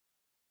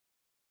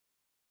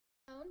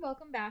Hello and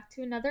welcome back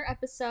to another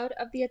episode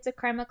of the It's a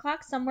Crime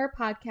O'Clock Somewhere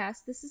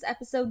podcast. This is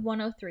episode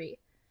 103.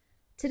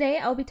 Today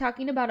I'll be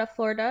talking about a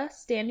Florida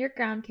Stand Your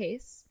Ground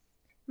case.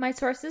 My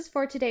sources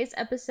for today's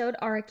episode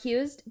are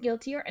Accused,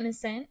 Guilty or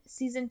Innocent,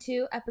 Season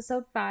 2,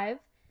 Episode 5,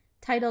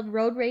 titled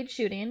Road Rage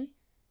Shooting,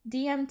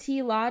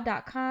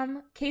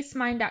 DMTlaw.com,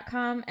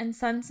 CaseMine.com, and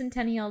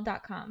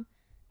SunCentennial.com.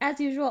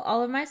 As usual,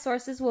 all of my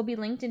sources will be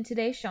linked in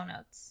today's show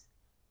notes.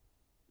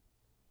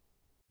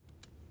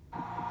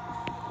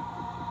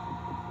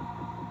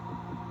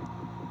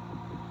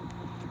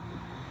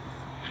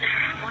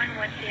 911,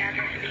 what's the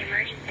address of the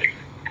emergency?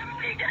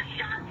 Somebody just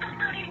shot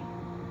somebody.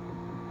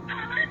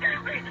 Please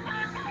okay,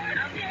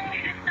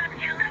 stop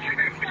yelling. You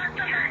just shot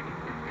somebody.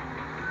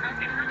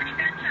 Okay, how many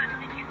gunshots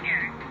did you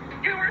hear?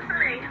 2 or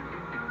 3.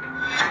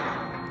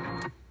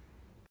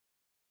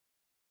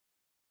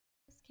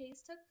 This case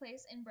took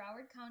place in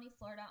Broward County,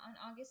 Florida on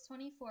August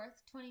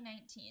 24th,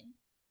 2019.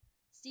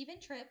 Stephen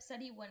Tripp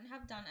said he wouldn't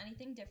have done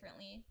anything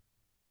differently.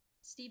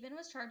 Stephen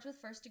was charged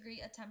with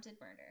first-degree attempted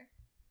murder.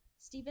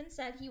 Stephen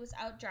said he was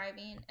out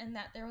driving and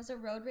that there was a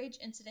road rage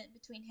incident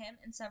between him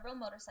and several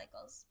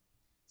motorcycles.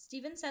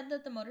 Stephen said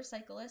that the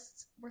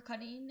motorcyclists were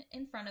cutting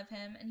in front of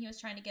him and he was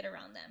trying to get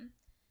around them.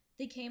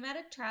 They came at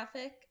a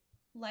traffic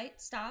light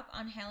stop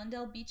on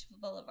Hallandale Beach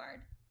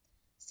Boulevard.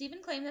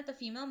 Stephen claimed that the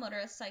female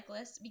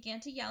motorcyclist began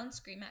to yell and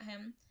scream at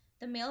him.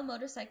 The male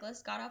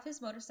motorcyclist got off his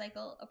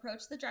motorcycle,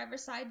 approached the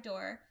driver's side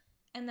door,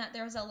 and that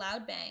there was a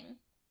loud bang.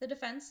 The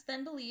defense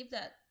then believed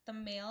that the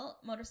male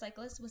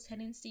motorcyclist was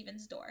hitting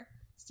Stephen's door.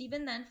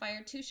 Stephen then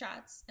fired 2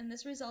 shots, and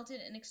this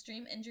resulted in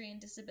extreme injury and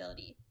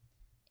disability.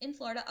 In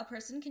Florida, a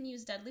person can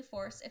use deadly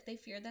force if they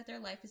fear that their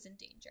life is in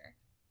danger.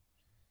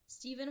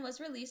 Stephen was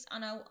released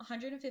on a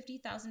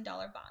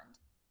 $150,000 bond.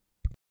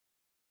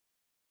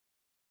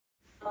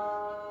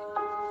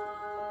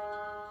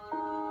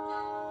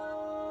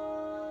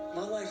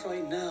 My life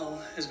right now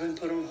has been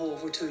put on hold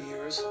for 2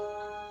 years.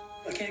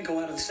 I can't go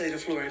out of the state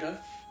of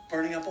Florida,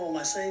 burning up all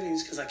my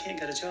savings because I can't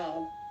get a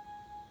job.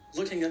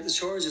 Looking at the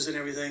charges and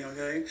everything,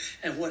 okay,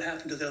 and what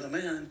happened to the other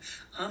man,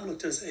 I'm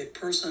looked as a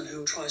person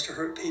who tries to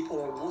hurt people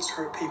or wants to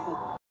hurt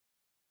people.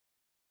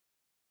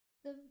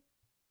 The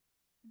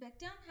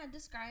victim had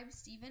described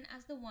Stephen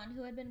as the one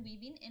who had been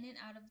weaving in and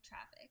out of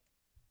traffic.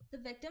 The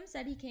victim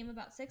said he came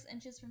about 6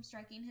 inches from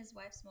striking his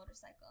wife's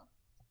motorcycle.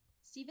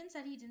 Stephen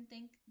said he didn't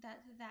think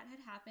that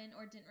had happened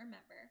or didn't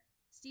remember.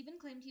 Stephen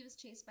claimed he was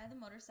chased by the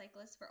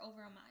motorcyclist for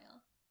over a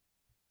mile.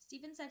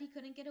 Stephen said he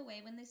couldn't get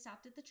away when they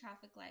stopped at the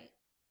traffic light.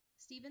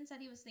 Stephen said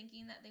he was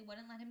thinking that they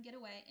wouldn't let him get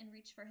away and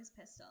reached for his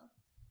pistol.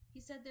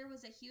 He said there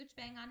was a huge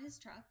bang on his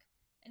truck,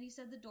 and he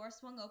said the door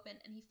swung open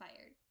and he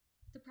fired.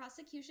 The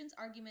prosecution's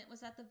argument was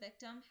that the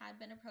victim had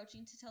been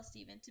approaching to tell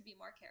Stephen to be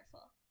more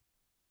careful.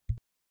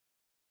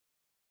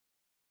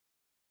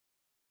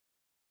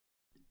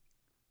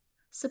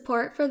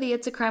 Support for the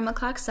It's a Crime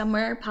O'Clock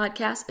Somewhere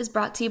podcast is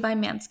brought to you by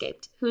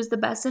Manscaped, who is the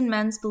best in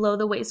men's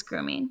below-the-waist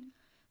grooming.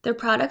 Their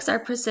products are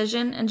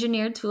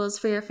precision-engineered tools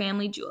for your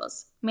family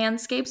jewels.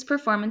 Manscaped's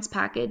Performance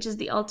Package is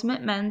the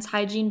ultimate men's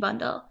hygiene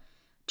bundle.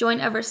 Join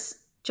over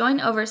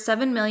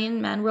 7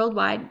 million men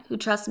worldwide who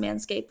trust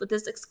Manscaped with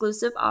this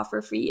exclusive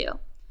offer for you.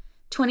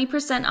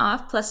 20%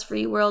 off plus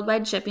free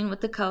worldwide shipping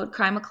with the code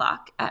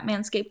CRIMEO'CLOCK at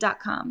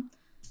manscaped.com.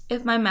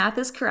 If my math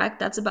is correct,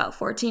 that's about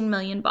 14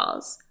 million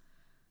balls.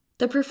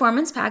 The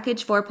Performance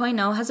Package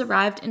 4.0 has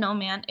arrived, and oh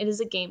man, it is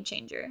a game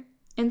changer.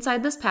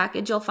 Inside this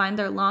package, you'll find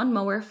their Lawn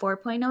Mower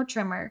 4.0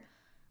 trimmer,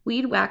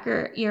 Weed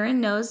Whacker ear and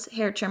nose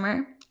hair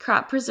trimmer,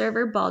 Crop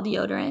Preserver ball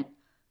deodorant,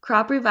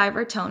 Crop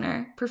Reviver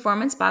toner,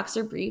 Performance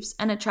Boxer briefs,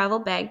 and a travel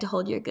bag to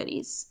hold your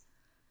goodies.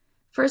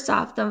 First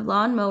off, the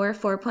Lawn Mower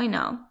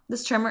 4.0.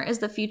 This trimmer is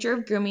the future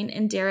of grooming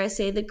and, dare I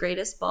say, the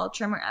greatest ball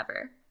trimmer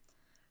ever.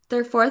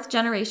 Their 4th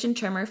generation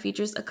trimmer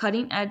features a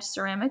cutting-edge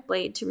ceramic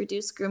blade to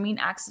reduce grooming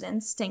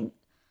accidents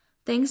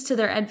thanks to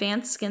their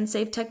advanced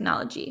skin-safe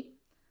technology.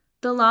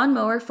 The Lawn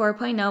Mower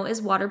 4.0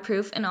 is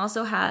waterproof and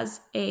also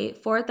has a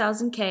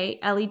 4000K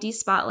LED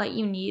spotlight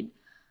you need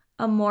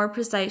a more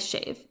precise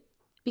shave.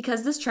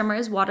 Because this trimmer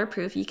is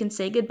waterproof, you can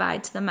say goodbye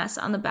to the mess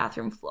on the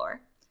bathroom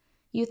floor.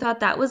 You thought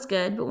that was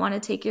good, but want to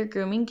take your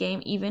grooming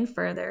game even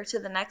further to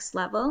the next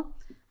level?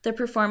 The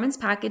Performance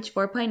Package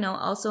 4.0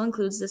 also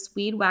includes this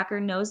Weed Whacker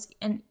nose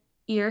and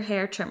ear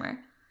hair trimmer.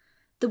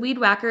 The Weed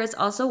Whacker is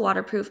also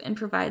waterproof and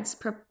provides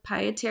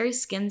proprietary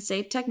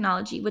skin-safe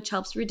technology which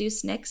helps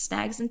reduce nicks,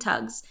 snags, and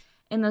tugs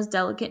in those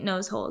delicate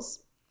nose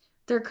holes.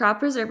 Their Crop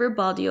Preserver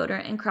ball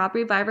deodorant and Crop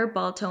Reviver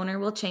ball toner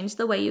will change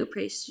the way you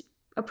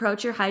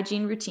approach your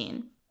hygiene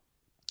routine.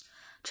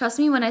 Trust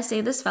me when I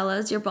say this,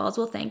 fellas, your balls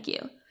will thank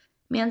you.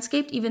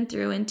 Manscaped even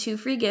threw in 2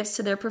 free gifts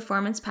to their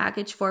Performance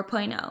Package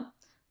 4.0,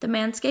 the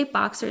Manscaped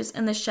Boxers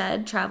and the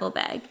Shed Travel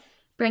Bag.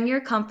 Bring your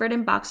comfort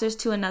in boxers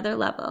to another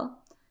level.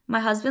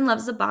 My husband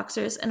loves the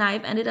boxers, and I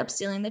have ended up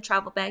stealing the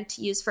travel bag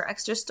to use for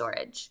extra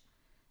storage.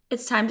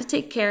 It's time to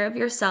take care of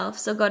yourself,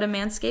 so go to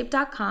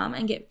manscaped.com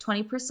and get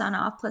 20%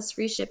 off plus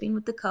free shipping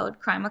with the code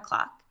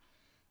CRIMEO'CLOCK.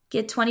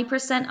 Get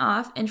 20%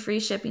 off and free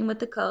shipping with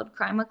the code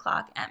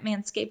CRIMEO'CLOCK at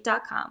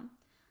manscaped.com.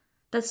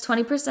 That's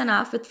 20%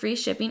 off with free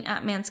shipping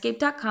at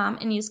manscaped.com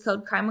and use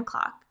code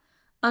CRIMEO'CLOCK.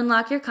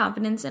 Unlock your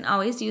confidence and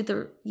always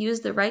use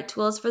the right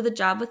tools for the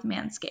job with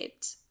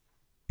Manscaped.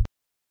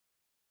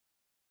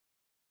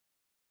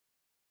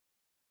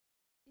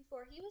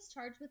 Before he was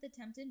charged with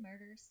attempted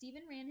murder,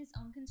 Stephen ran his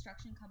own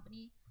construction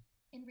company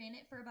and ran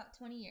it for about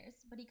 20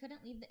 years, but he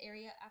couldn't leave the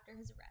area after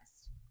his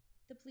arrest.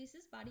 The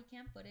police's body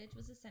cam footage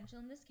was essential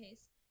in this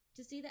case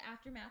to see the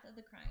aftermath of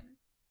the crime.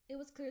 It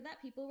was clear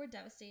that people were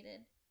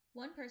devastated.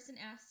 One person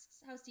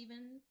asks how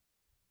Stephen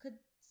could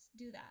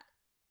do that.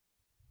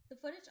 The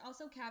footage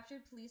also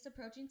captured police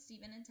approaching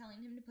Stephen and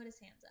telling him to put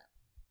his hands up.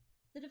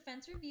 The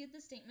defense reviewed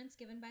the statements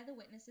given by the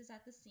witnesses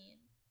at the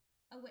scene.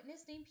 A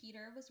witness named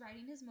Peter was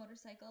riding his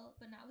motorcycle,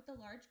 but not with a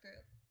large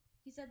group.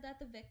 He said that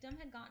the victim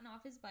had gotten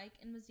off his bike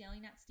and was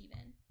yelling at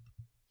Stephen.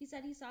 He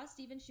said he saw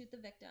Stephen shoot the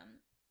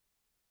victim.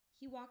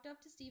 He walked up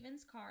to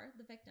Stephen's car,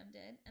 the victim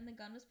did, and the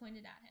gun was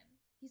pointed at him.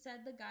 He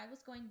said the guy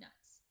was going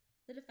nuts.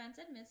 The defense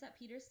admits that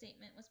Peter's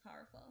statement was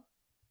powerful.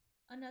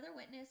 Another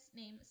witness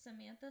named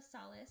Samantha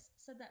Salas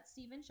said that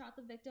Stephen shot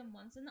the victim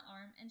once in the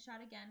arm and shot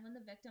again when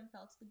the victim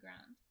fell to the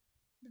ground.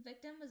 The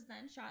victim was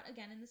then shot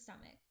again in the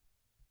stomach.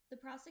 The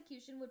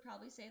prosecution would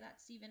probably say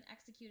that Stephen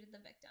executed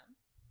the victim.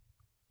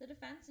 The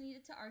defense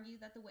needed to argue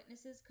that the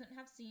witnesses couldn't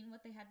have seen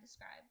what they had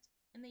described,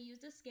 and they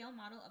used a scale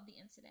model of the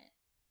incident.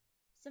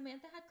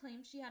 Samantha had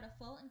claimed she had a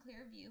full and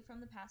clear view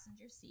from the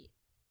passenger seat.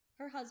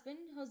 Her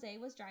husband, Jose,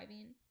 was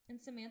driving,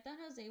 and Samantha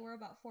and Jose were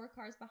about 4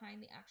 cars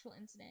behind the actual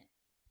incident.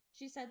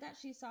 She said that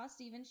she saw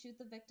Stephen shoot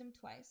the victim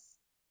twice.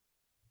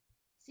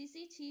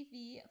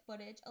 CCTV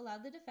footage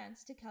allowed the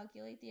defense to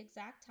calculate the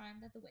exact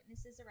time that the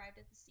witnesses arrived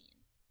at the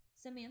scene.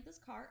 Samantha's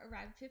car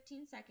arrived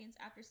 15 seconds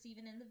after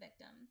Stephen and the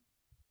victim.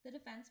 The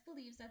defense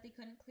believes that they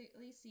couldn't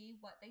clearly see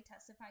what they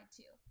testified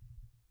to.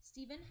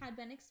 Stephen had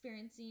been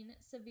experiencing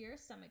severe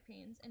stomach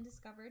pains and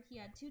discovered he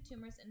had 2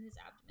 tumors in his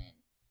abdomen.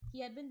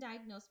 He had been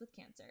diagnosed with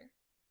cancer.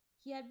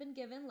 He had been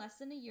given less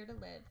than a year to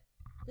live.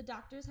 The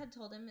doctors had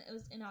told him it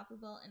was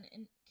inoperable and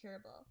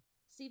incurable.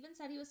 Stephen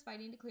said he was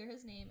fighting to clear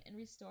his name and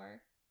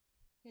restore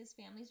his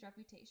family's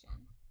reputation.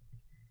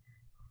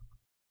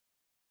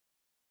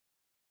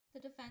 The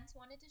defense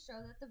wanted to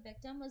show that the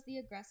victim was the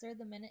aggressor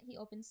the minute he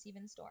opened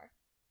Stephen's door.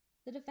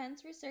 The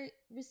defense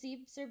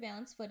received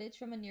surveillance footage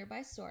from a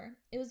nearby store.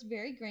 It was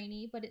very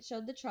grainy, but it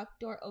showed the truck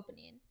door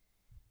opening.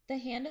 The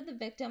hand of the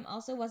victim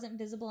also wasn't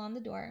visible on the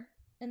door,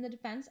 and the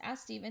defense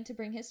asked Stephen to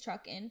bring his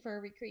truck in for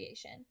a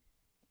recreation.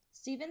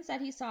 Stephen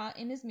said he saw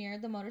in his mirror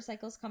the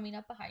motorcycles coming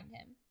up behind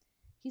him.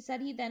 He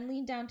said he then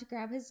leaned down to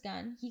grab his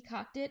gun. He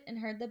cocked it and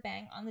heard the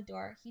bang on the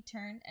door. He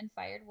turned and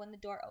fired when the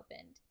door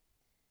opened.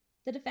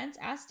 The defense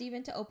asked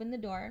Stephen to open the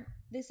door.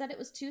 They said it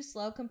was too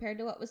slow compared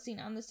to what was seen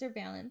on the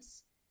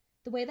surveillance.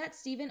 The way that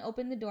Stephen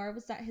opened the door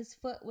was that his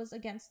foot was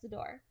against the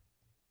door.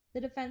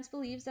 The defense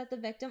believes that the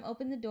victim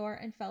opened the door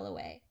and fell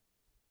away.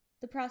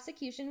 The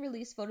prosecution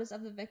released photos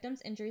of the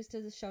victim's injuries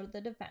to show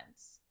the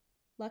defense.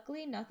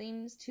 Luckily,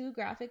 nothing too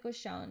graphic was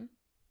shown,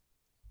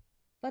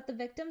 but the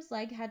victim's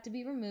leg had to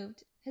be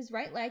removed. His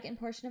right leg and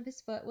portion of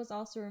his foot was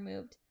also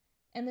removed,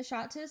 and the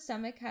shot to his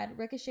stomach had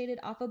ricocheted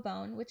off a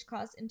bone, which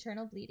caused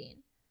internal bleeding.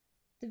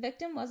 The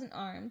victim wasn't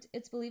armed.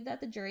 It's believed that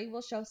the jury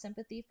will show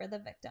sympathy for the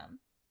victim.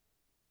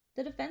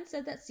 The defense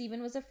said that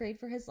Stephen was afraid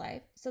for his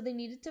life, so they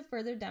needed to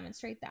further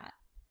demonstrate that.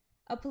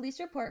 A police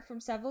report from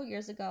several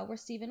years ago where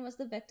Stephen was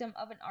the victim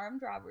of an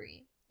armed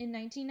robbery. In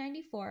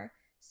 1994,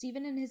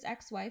 Stephen and his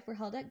ex-wife were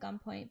held at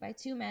gunpoint by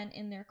 2 men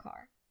in their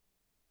car.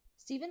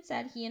 Stephen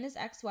said he and his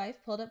ex-wife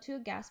pulled up to a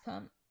gas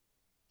pump.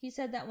 He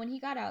said that when he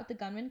got out, the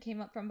gunman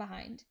came up from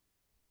behind.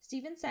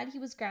 Stephen said he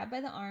was grabbed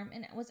by the arm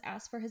and was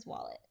asked for his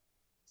wallet.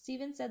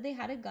 Stephen said they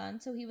had a gun,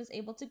 so he was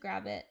able to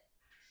grab it,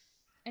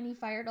 and he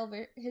fired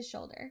over his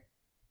shoulder.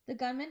 The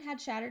gunman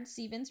had shattered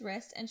Stephen's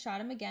wrist and shot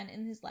him again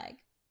in his leg.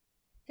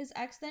 His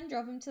ex then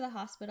drove him to the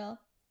hospital,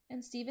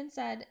 and Stephen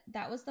said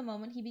that was the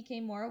moment he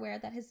became more aware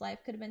that his life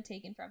could have been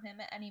taken from him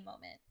at any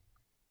moment.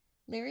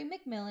 Larry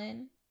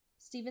McMillan,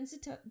 Stephen's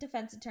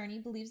defense attorney,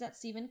 believes that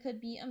Stephen could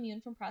be immune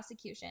from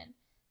prosecution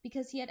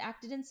because he had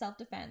acted in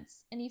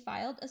self-defense, and he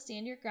filed a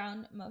stand your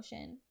ground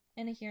motion,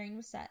 and a hearing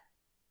was set.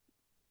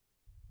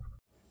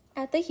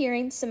 At the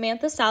hearing,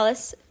 Samantha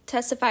Salas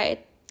testified.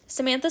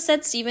 Samantha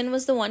said Stephen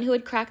was the one who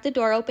had cracked the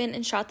door open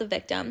and shot the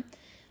victim.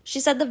 She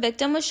said the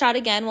victim was shot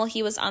again while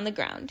he was on the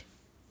ground.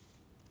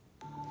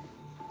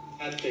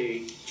 At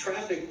the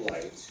traffic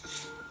light,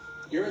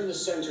 you're in the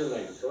center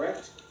lane,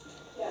 correct?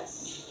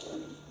 Yes.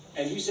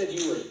 And you said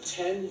you were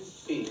 10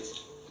 feet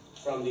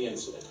from the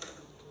incident.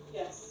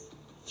 Yes.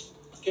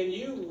 Can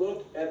you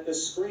look at the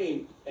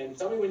screen and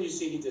tell me when you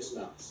see he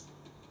dismounts?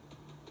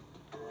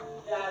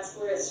 That's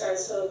where it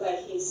starts to look like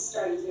he's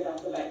starting to get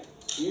off the bike.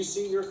 Do you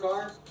see your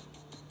car?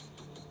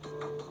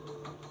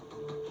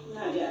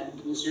 Not yet.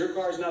 So your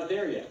car's not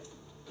there yet.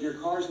 Your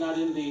car's not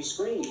in the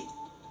screen.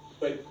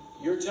 But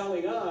you're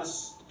telling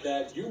us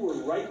that you were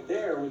right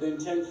there within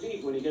 10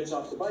 feet when he gets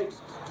off the bike.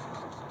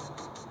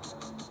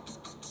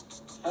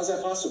 How's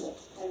that possible?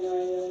 I have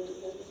no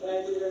idea, but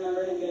I do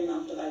remember him getting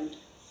off the bike.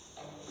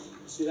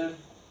 See that?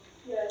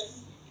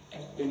 Yes.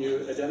 Can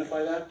you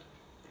identify that?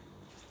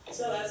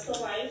 So that's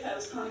the wife. I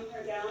was calming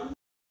her down.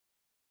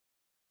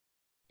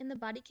 In the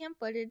body cam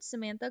footage,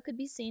 Samantha could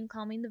be seen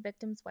calming the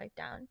victim's wife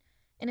down,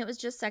 and it was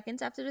just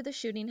seconds after the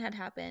shooting had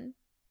happened.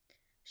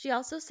 She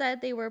also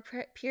said they were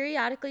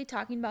periodically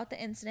talking about the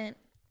incident.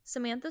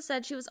 Samantha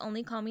said she was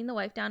only calming the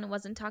wife down and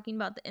wasn't talking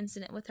about the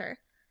incident with her.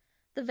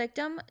 The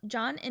victim,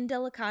 John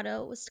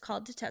Indelicato, was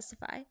called to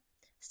testify.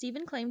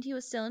 Stephen claimed he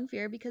was still in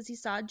fear because he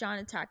saw John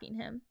attacking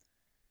him.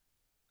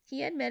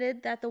 He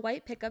admitted that the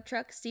white pickup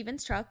truck,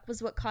 Stephen's truck,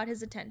 was what caught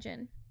his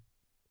attention.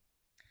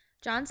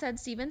 John said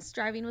Stephen's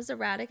driving was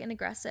erratic and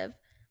aggressive.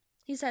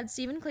 He said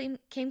Stephen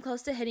came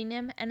close to hitting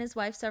him and his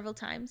wife several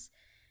times.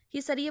 He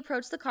said he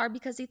approached the car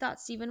because he thought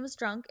Stephen was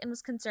drunk and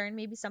was concerned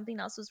maybe something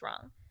else was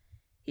wrong.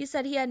 He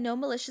said he had no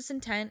malicious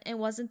intent and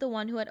wasn't the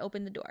one who had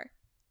opened the door.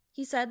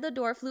 He said the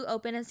door flew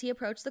open as he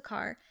approached the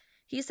car.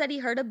 He said he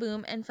heard a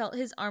boom and felt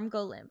his arm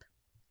go limp.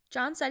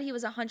 John said he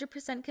was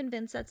 100%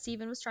 convinced that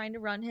Stephen was trying to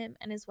run him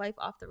and his wife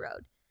off the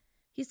road.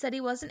 He said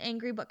he wasn't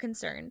angry but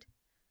concerned.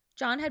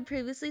 John had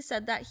previously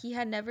said that he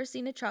had never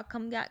seen a truck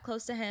come that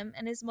close to him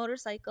and his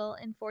motorcycle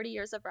in 40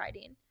 years of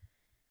riding.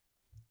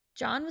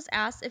 John was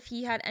asked if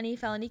he had any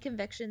felony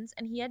convictions,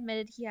 and he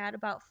admitted he had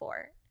about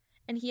 4,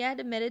 and he had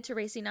admitted to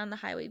racing on the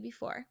highway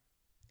before.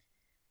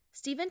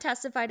 Stephen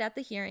testified at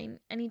the hearing,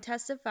 and he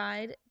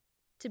testified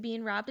to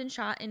being robbed and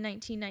shot in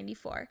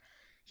 1994.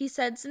 He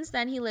said since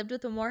then he lived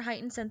with a more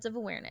heightened sense of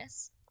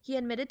awareness. He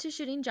admitted to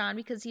shooting John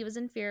because he was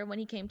in fear when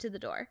he came to the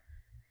door.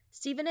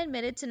 Stephen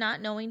admitted to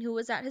not knowing who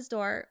was at his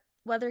door,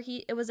 whether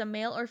it was a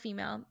male or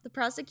female. The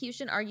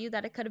prosecution argued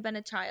that it could have been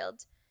a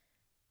child.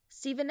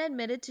 Stephen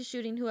admitted to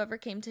shooting whoever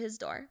came to his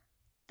door.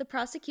 The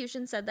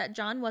prosecution said that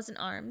John wasn't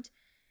armed.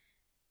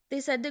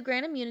 They said to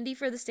grant immunity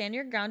for the stand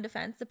your ground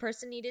defense, the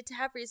person needed to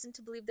have reason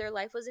to believe their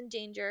life was in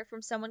danger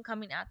from someone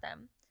coming at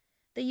them.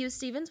 They used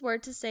Stephen's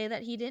word to say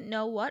that he didn't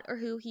know what or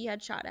who he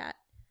had shot at.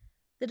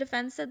 The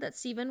defense said that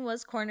Stephen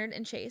was cornered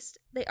and chased.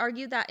 They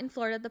argued that in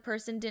Florida the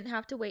person didn't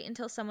have to wait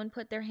until someone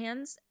put their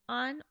hands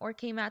on or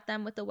came at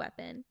them with a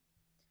weapon.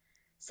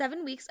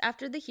 7 weeks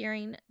after the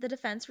hearing, the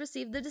defense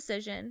received the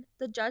decision.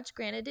 The judge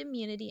granted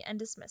immunity and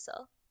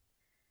dismissal.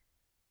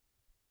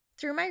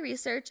 Through my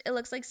research, it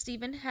looks like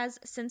Stephen has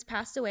since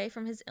passed away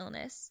from his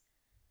illness.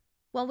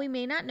 While we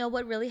may not know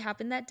what really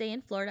happened that day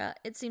in Florida,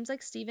 it seems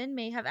like Stephen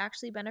may have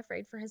actually been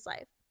afraid for his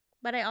life.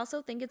 But I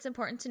also think it's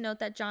important to note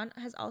that John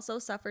has also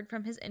suffered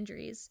from his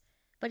injuries,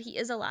 but he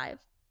is alive,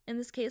 and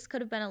this case could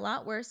have been a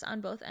lot worse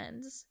on both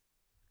ends.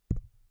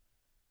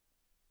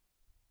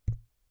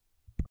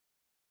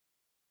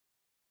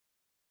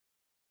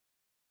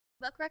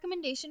 Book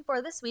recommendation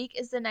for this week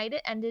is The Night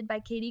It Ended by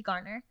Katie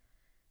Garner.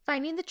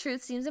 Finding the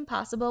truth seems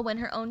impossible when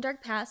her own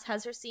dark past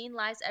has her seeing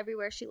lies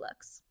everywhere she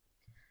looks.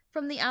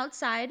 From the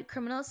outside,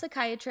 criminal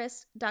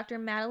psychiatrist Dr.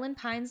 Madeline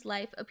Pine's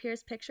life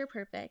appears picture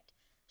perfect.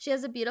 She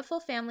has a beautiful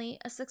family,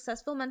 a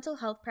successful mental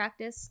health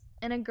practice,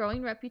 and a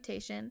growing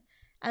reputation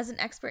as an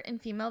expert in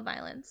female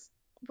violence.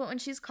 But when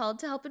she's called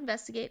to help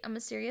investigate a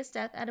mysterious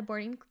death at a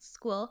boarding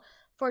school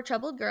for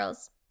troubled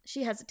girls,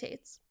 she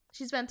hesitates.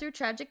 She's been through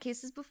tragic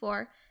cases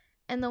before,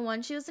 and the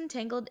one she was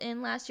entangled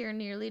in last year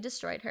nearly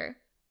destroyed her.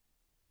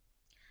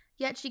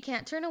 Yet she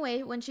can't turn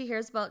away when she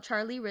hears about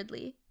Charlie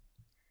Ridley.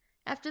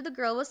 After the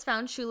girl was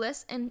found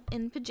shoeless and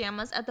in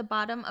pajamas at the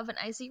bottom of an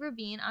icy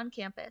ravine on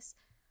campus,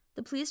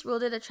 the police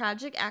ruled it a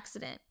tragic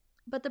accident,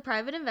 but the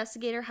private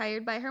investigator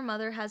hired by her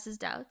mother has his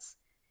doubts.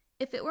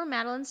 If it were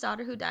Madeline's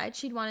daughter who died,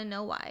 she'd want to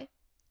know why.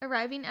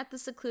 Arriving at the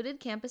secluded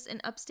campus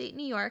in upstate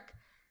New York,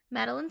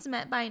 Madeline's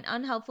met by an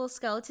unhelpful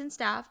skeleton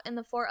staff and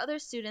the 4 other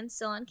students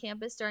still on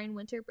campus during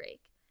winter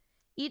break.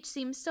 Each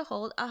seems to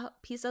hold a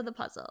piece of the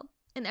puzzle,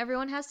 and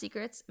everyone has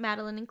secrets,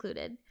 Madeline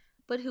included,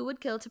 but who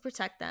would kill to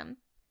protect them?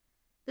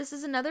 This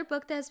is another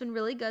book that has been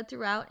really good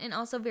throughout and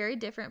also very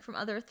different from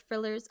other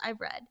thrillers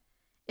I've read.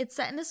 It's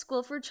set in a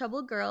school for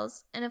troubled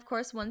girls, and of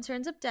course one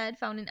turns up dead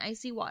found in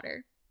icy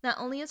water. Not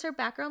only is her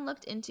background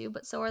looked into,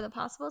 but so are the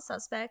possible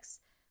suspects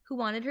who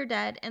wanted her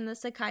dead and the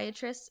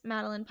psychiatrist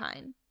Madeline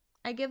Pine.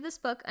 I give this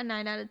book a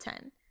 9 out of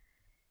 10.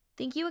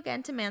 Thank you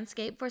again to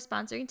Manscaped for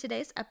sponsoring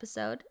today's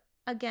episode.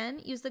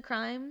 Again, use the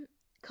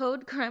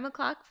code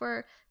CrimeO'Clock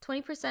for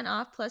 20%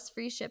 off plus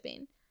free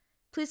shipping.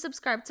 Please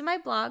subscribe to my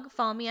blog,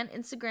 follow me on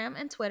Instagram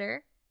and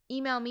Twitter,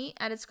 email me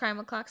at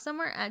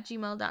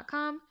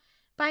itscrimeoclocksomewhere@gmail.com,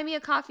 buy me a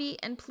coffee,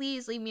 and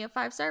please leave me a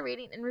 5-star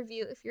rating and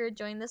review if you're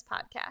enjoying this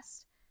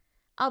podcast.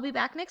 I'll be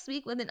back next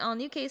week with an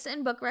all-new case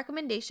and book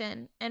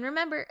recommendation, and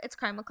remember, it's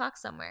Crime O'Clock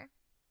somewhere.